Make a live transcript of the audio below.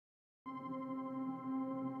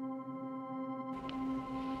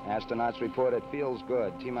Astronauts report it feels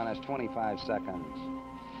good. T-minus 25 seconds.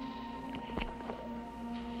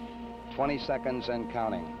 20 seconds and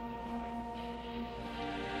counting.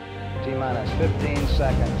 T-minus 15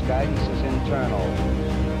 seconds. Guidance is internal.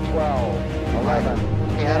 12, 11,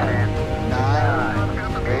 10, 9.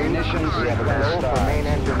 Ignition sequence start. For main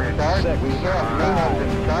engine start. 6, we have main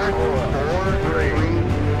engine start. 4, 3,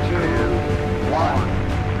 2, 1,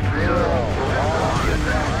 0.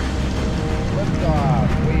 Liftoff.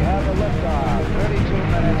 We have a liftoff. 32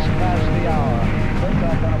 minutes past the hour.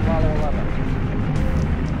 Liftoff on Apollo 11.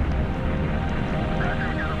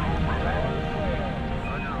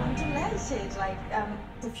 I'm delighted.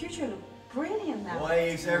 The future looks brilliant now. Why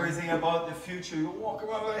is everything about the future? You walk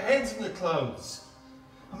around with our heads in the clouds.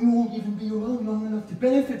 And we won't even be around long enough to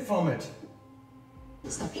benefit from it.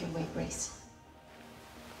 Stop your way, Grace.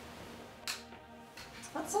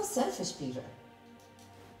 That's so selfish, Peter.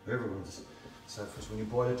 Everyone's selfish when you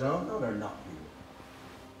boil it down. No, they're not, Peter.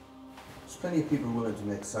 There's plenty of people willing to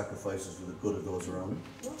make sacrifices for the good of those around them.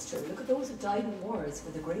 That's true. Look at those who died in wars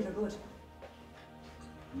for the greater good.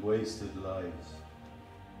 Wasted lives.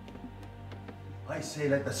 I say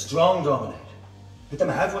let the strong dominate. Let them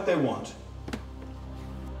have what they want.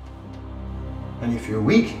 And if you're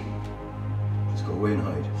weak, just go away and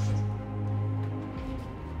hide.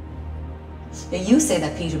 Yeah, you say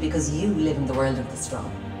that, Peter, because you live in the world of the strong.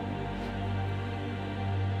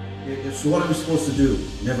 So what are we supposed to do?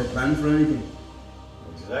 Never plan for anything?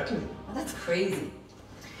 Exactly. Oh, that's crazy.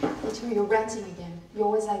 Peter, you're ranting again. You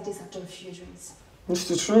always like this after a few drinks. It's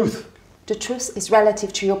the truth. The truth is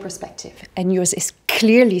relative to your perspective, and yours is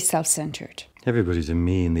clearly self-centered. Everybody's a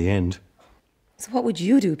me in the end. So what would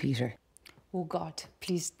you do, Peter? Oh God,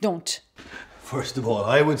 please don't. First of all,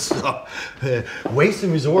 I would stop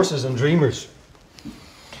wasting resources on dreamers.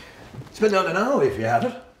 Spend out an hour if you have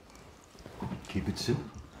it. Keep it simple.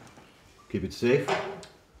 Keep it safe.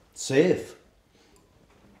 Safe?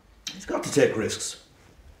 He's got to take risks.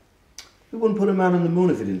 We wouldn't put a man on the moon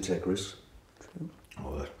if he didn't take risks. True.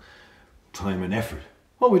 All that time and effort.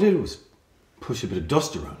 All we did was push a bit of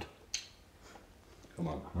dust around. Come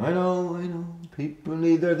on. I know. People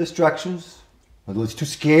need their distractions. Although it's too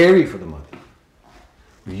scary for them.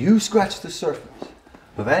 You scratch the surface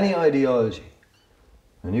of any ideology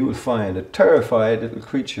and you will find a terrified little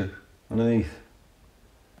creature underneath.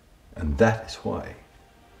 And that is why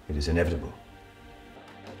it is inevitable.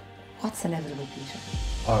 What's inevitable, Peter?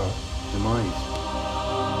 Our demise.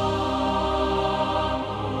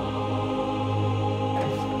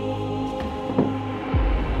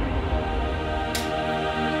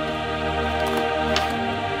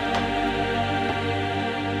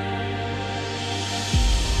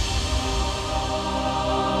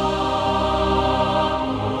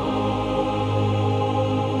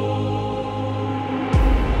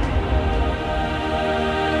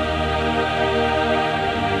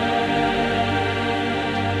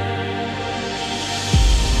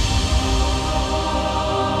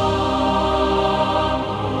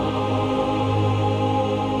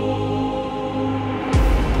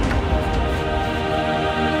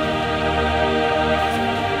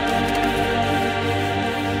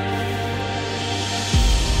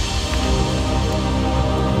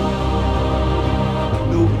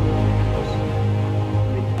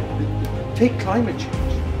 Take climate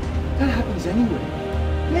change. That happens anyway.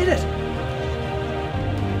 Admit it.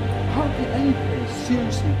 How can any parent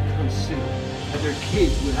seriously consider that their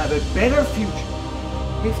kids will have a better future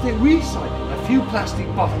if they recycle a few plastic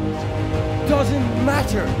bottles? Doesn't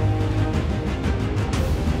matter.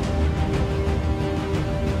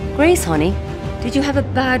 Grace, honey, did you have a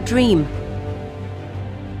bad dream?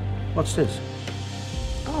 What's this?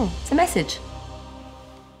 Oh, it's a message.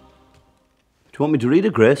 Do you want me to read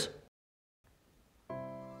it, Grace?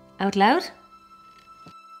 Out loud?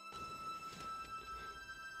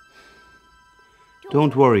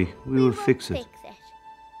 Don't worry, we will fix it.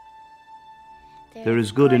 There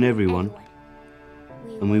is good in everyone,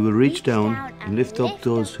 and we will reach down and lift up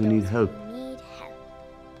those who need help.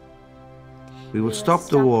 We will stop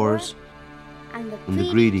the wars and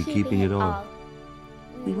the greedy keeping it all.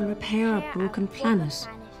 We will repair our broken planet.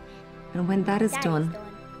 And when that is done,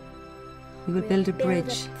 we will build a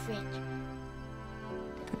bridge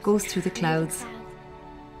that goes through the clouds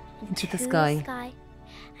into the sky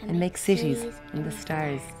and make cities in the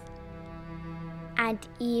stars. And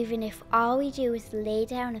even if all we do is lay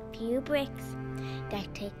down a few bricks,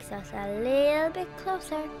 that takes us a little bit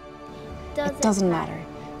closer. It doesn't matter,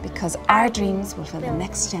 because our dreams will fill the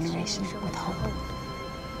next generation with hope.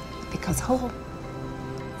 Because hope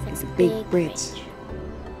is a big bridge.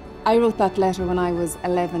 I wrote that letter when I was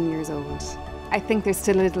 11 years old. I think there's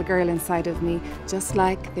still a little girl inside of me, just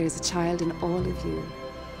like there's a child in all of you.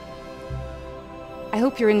 I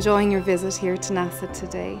hope you're enjoying your visit here to NASA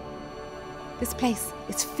today. This place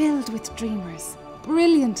is filled with dreamers,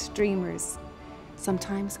 brilliant dreamers.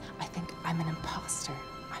 Sometimes I think I'm an imposter.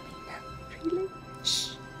 I mean, no, really?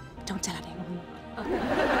 Shh, don't tell anyone.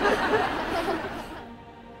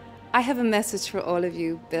 I have a message for all of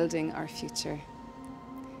you building our future.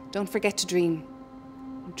 Don't forget to dream.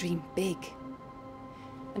 Dream big.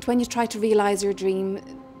 And when you try to realize your dream,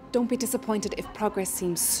 don't be disappointed if progress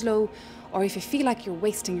seems slow or if you feel like you're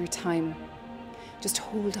wasting your time. Just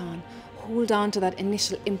hold on to that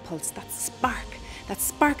initial impulse, that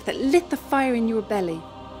spark that lit the fire in your belly.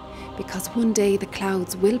 Because one day the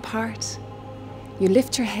clouds will part. You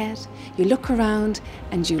lift your head, you look around,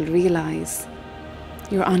 and you'll realize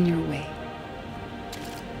you're on your way.